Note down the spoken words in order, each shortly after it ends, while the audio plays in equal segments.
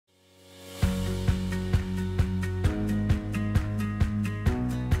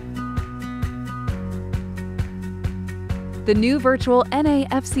The new virtual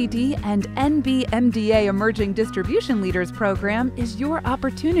NAFCD and NBMDA Emerging Distribution Leaders program is your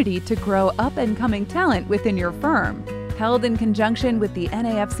opportunity to grow up-and-coming talent within your firm. Held in conjunction with the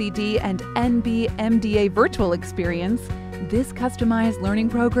NAFCD and NBMDA virtual experience, this customized learning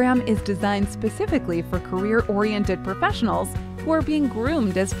program is designed specifically for career-oriented professionals who are being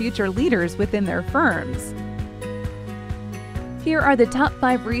groomed as future leaders within their firms. Here are the top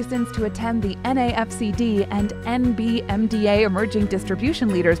 5 reasons to attend the NAFCD and NBMDA Emerging Distribution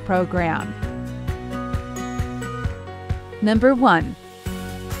Leaders program. Number 1.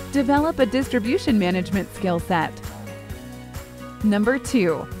 Develop a distribution management skill set. Number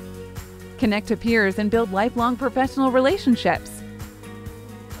 2. Connect to peers and build lifelong professional relationships.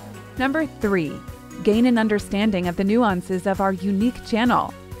 Number 3. Gain an understanding of the nuances of our unique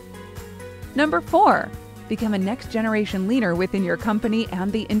channel. Number 4. Become a next-generation leader within your company and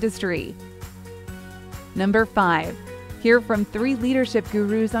the industry. Number 5. Hear from 3 leadership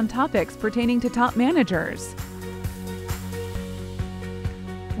gurus on topics pertaining to top managers.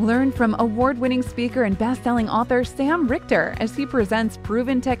 Learn from award-winning speaker and best-selling author Sam Richter as he presents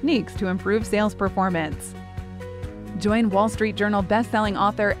proven techniques to improve sales performance. Join Wall Street Journal best-selling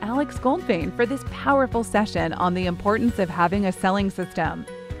author Alex Goldfain for this powerful session on the importance of having a selling system.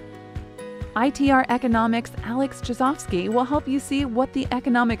 ITR Economics' Alex Chazovsky will help you see what the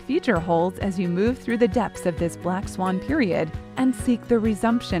economic future holds as you move through the depths of this black swan period and seek the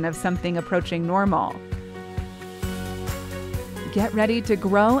resumption of something approaching normal. Get ready to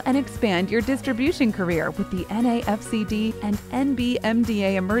grow and expand your distribution career with the NAFCD and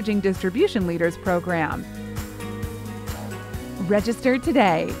NBMDA Emerging Distribution Leaders program. Register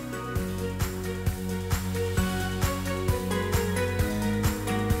today.